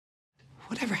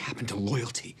Whatever happened to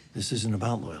loyalty? This isn't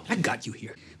about loyalty. I got you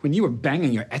here. When you were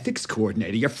banging your ethics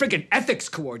coordinator, your friggin' ethics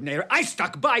coordinator, I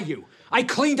stuck by you. I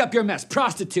cleaned up your mess.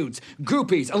 Prostitutes,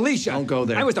 groupies, Alicia. Don't go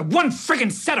there. I was the one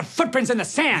friggin' set of footprints in the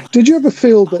sand. Did you ever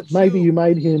feel that maybe you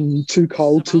made him too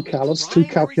cold, too callous, too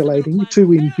calculating,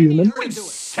 too inhuman? You're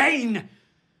insane.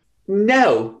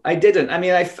 No, I didn't. I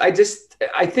mean, I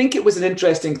think it was an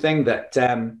interesting thing that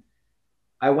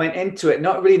I went into it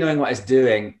not really knowing what I was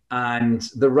doing, and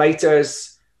the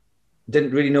writers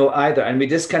didn't really know either. And we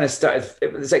just kind of started,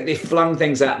 it was like they flung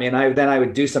things at me, and then I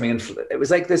would do something, and it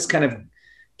was like this kind of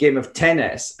game of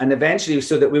tennis. And eventually,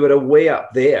 so that we were away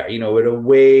up there, you know, we're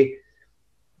away.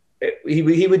 He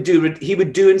would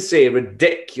do and say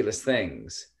ridiculous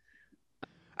things.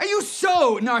 Are you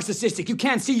so narcissistic you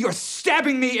can't see you're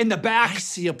stabbing me in the back? I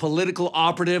see a political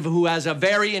operative who has a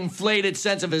very inflated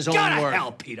sense of his own Gotta worth.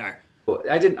 hell, Peter.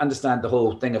 I didn't understand the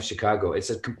whole thing of Chicago.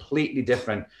 It's a completely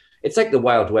different, it's like the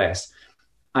Wild West.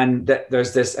 And that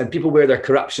there's this, and people wear their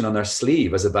corruption on their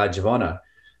sleeve as a badge of honor.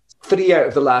 3 out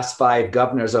of the last 5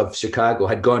 governors of Chicago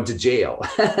had gone to jail.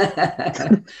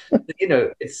 You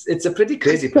know, it's a pretty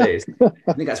crazy place.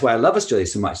 I think that's why I love Australia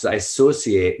so much, that I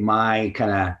associate my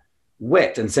kind of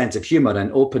wit and sense of humor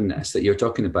and openness that you're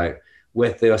talking about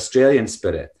with the Australian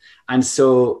spirit. And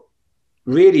so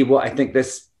really what I think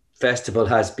this festival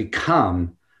has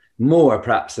become, more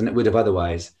perhaps than it would have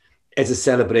otherwise, is a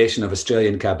celebration of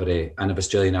Australian cabaret and of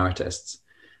Australian artists.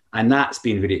 And that's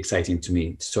been really exciting to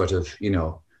me, to sort of, you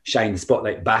know, shine the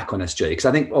spotlight back on Australia. Because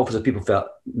I think also people felt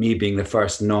me being the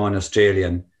first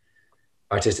non-Australian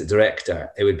artistic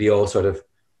director, it would be all sort of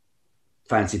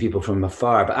fancy people from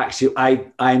afar. But actually,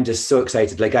 I'm just so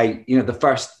excited. Like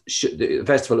the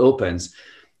festival opens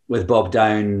with Bob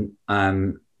Down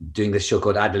doing this show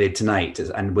called Adelaide Tonight,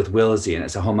 and with Wilsey, and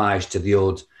it's a homage to the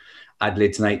old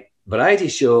Adelaide Tonight variety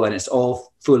show, and it's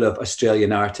all full of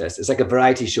Australian artists. It's like a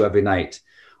variety show every night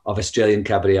of Australian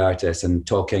cabaret artists, and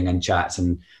talking and chats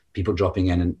and people dropping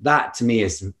in. And that to me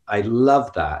is, I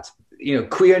love that. You know,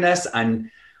 queerness and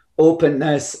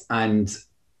openness and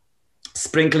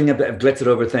sprinkling a bit of glitter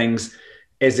over things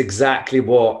is exactly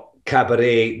what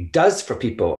cabaret does for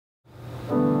people.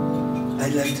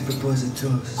 I'd like to propose a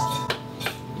toast.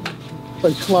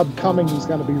 So Club Cumming is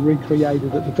going to be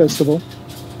recreated at the festival?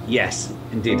 Yes,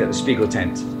 indeed, at the Spiegel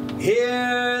tent.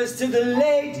 Here's to the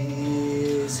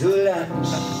ladies who lunch.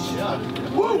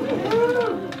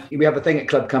 We have a thing at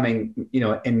Club Cumming, you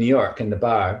know, in New York, in the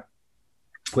bar,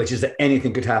 which is that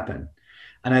anything could happen.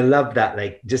 And I love that,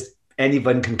 like, just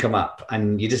anyone can come up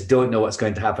and you just don't know what's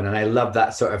going to happen. And I love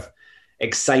that sort of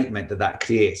excitement that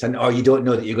creates. And or you don't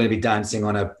know that you're going to be dancing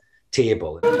on a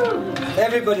table.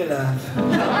 Everybody laugh.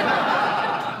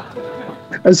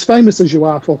 As famous as you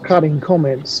are for cutting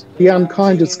comments, the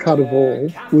unkindest cut of all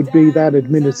would be that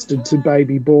administered to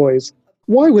baby boys.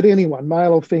 Why would anyone,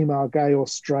 male or female, gay or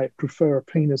straight, prefer a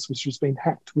penis which has been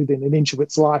hacked within an inch of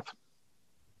its life?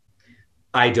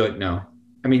 I don't know.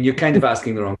 I mean, you're kind of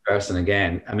asking the wrong person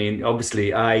again. I mean,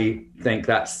 obviously, I think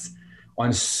that's,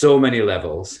 on so many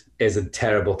levels, is a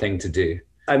terrible thing to do.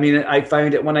 I mean, I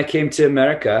found it when I came to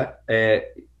America,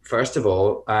 first of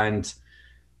all, and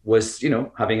was, you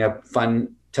know, having a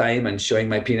fun time and showing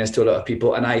my penis to a lot of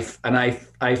people. And I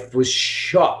was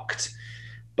shocked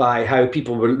by how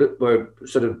people were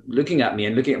sort of looking at me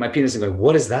and looking at my penis and going,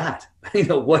 what is that? You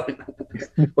know, what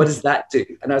does that do?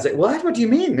 And I was like, what do you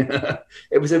mean?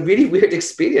 It was a really weird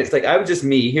experience. Like, I was just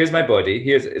me, here's my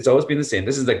body, it's always been the same.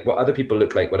 This is like what other people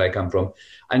look like, where I come from.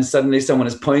 And suddenly someone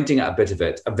is pointing at a bit of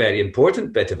it, a very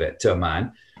important bit of it, to a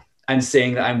man, and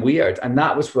saying that I'm weird. And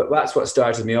that's what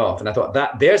started me off. And I thought,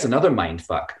 that there's another mind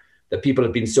fuck, that people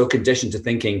have been so conditioned to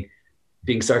thinking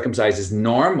being circumcised is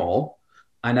normal,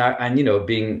 and you know,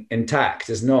 being intact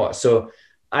is not. So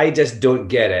I just don't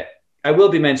get it. I will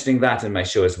be mentioning that in my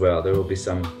show as well. There will be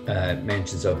some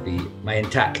mentions of my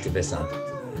intactivism.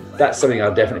 That's something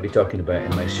I'll definitely be talking about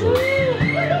in my show.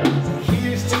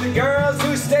 Here's to the girls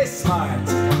who stay smart,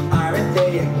 aren't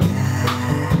they a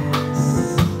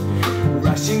class?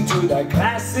 Rushing to their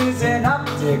classes in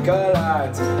optical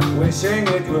art, wishing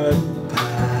it would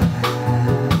pass.